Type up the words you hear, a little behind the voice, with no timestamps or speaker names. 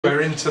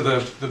We're into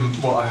the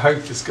what I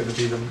hope is going to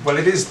be well,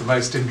 it is the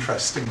most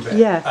interesting bit.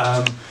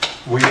 Yeah.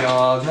 We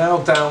are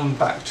now down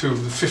back to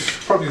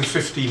probably the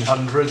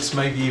 1500s,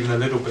 maybe even a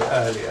little bit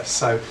earlier.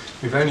 So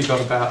we've only got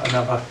about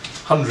another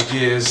 100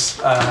 years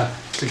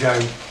to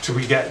go till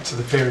we get to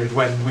the period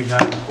when we know,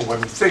 or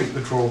when we think, the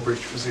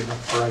drawbridge was in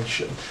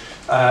operation.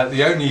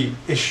 The only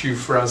issue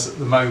for us at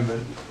the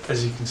moment,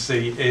 as you can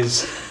see,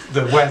 is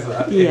the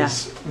weather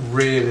is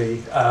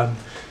really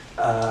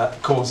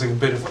causing a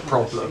bit of a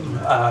problem.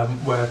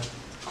 We're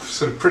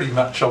sort of pretty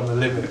much on the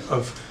limit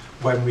of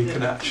when we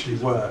can actually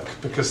work,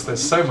 because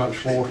there's so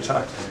much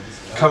water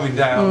coming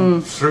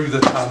down through the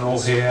tunnel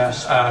here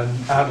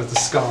and out of the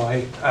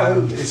sky,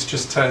 and it's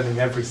just turning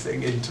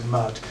everything into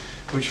mud,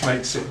 which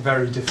makes it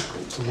very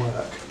difficult to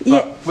work.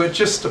 But we're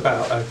just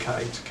about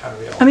okay to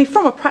carry on. I mean,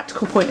 from a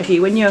practical point of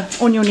view, when you're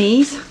on your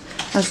knees,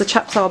 as the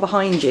chaps are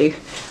behind you,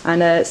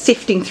 and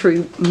sifting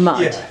through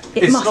mud,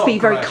 it must be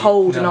very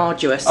cold and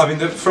arduous. I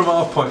mean, from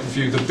our point of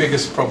view, the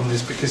biggest problem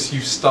is because you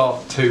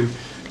start to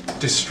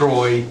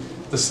destroy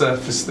the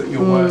surface that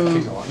you're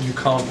working on. You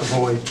can't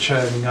avoid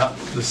churning up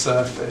the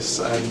surface,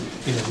 and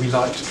you know, we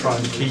like to try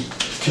and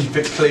keep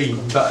it clean,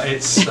 but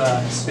it's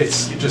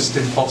just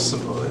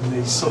impossible in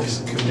these sorts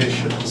of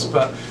conditions.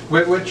 But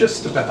we're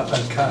just about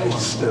okay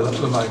still at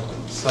the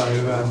moment, so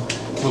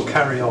we'll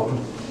carry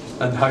on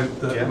and hope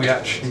that we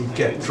actually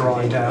get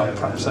dried out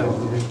perhaps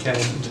over the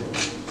weekend.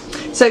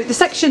 So the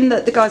section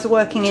that the guys are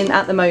working in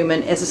at the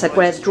moment, as I said,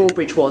 where the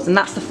drawbridge was, and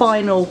that's the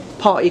final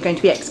part you're going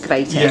to be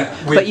excavating. Yeah,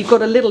 but you've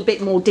got a little bit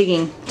more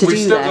digging to do there. We've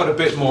still got a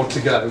bit more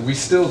to go. We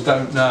still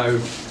don't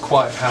know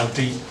quite how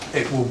deep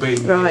it will be.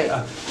 Right.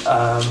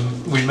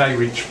 We may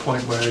reach a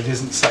point where it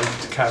isn't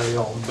safe to carry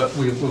on, but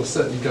we'll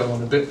certainly go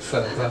on a bit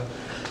further.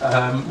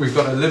 We've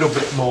got a little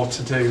bit more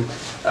to do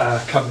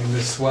coming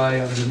this way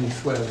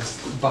underneath where there's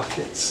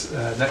buckets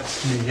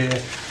next to me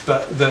here,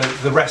 but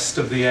the rest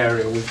of the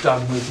area we've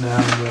done with now,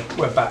 and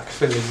we're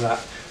backfilling that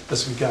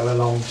as we go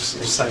along to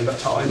sort of save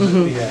time at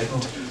the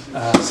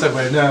end. So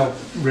we're now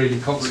really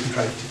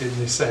concentrated in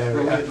this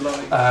area,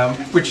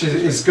 which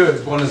is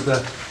good. One of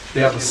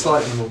the other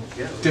slightly more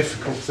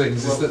difficult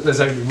things is that there's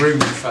only room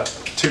for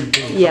 2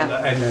 people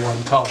at any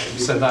one time,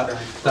 so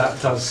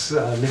that does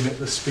limit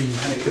the speed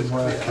you can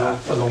work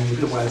at, along with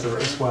the weather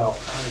as well.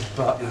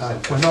 But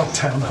we're not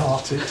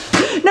downhearted.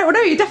 No,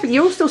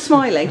 you're all still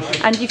smiling,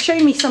 and you've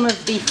shown me some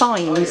of the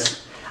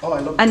finds.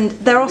 And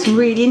there are some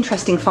really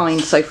interesting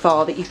finds so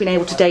far that you've been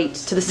able to date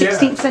to the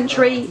 16th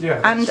century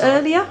and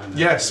earlier.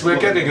 Yes, we're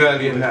getting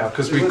earlier now,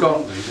 because we're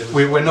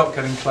not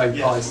getting clay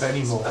pipe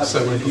anymore.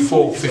 So we're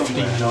before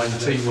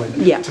 1590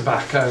 when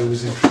tobacco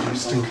was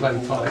introduced in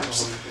clay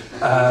pipes.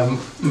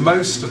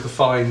 Most of the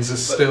finds are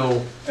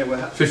still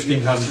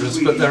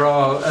 1500s, but there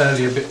are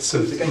earlier bits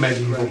of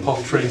medieval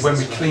pottery. When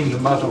we clean the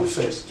mud off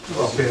it,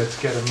 we'll be able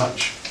to get a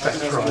much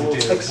better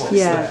idea of what's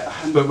there.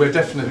 But we're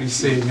definitely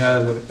seeing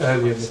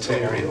earlier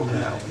material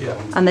now.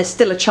 And there's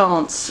still a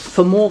chance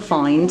for more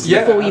finds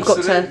before you've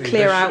got to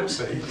clear out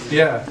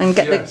and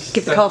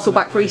give the castle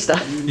back for Easter.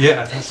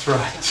 Yeah, that's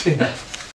right.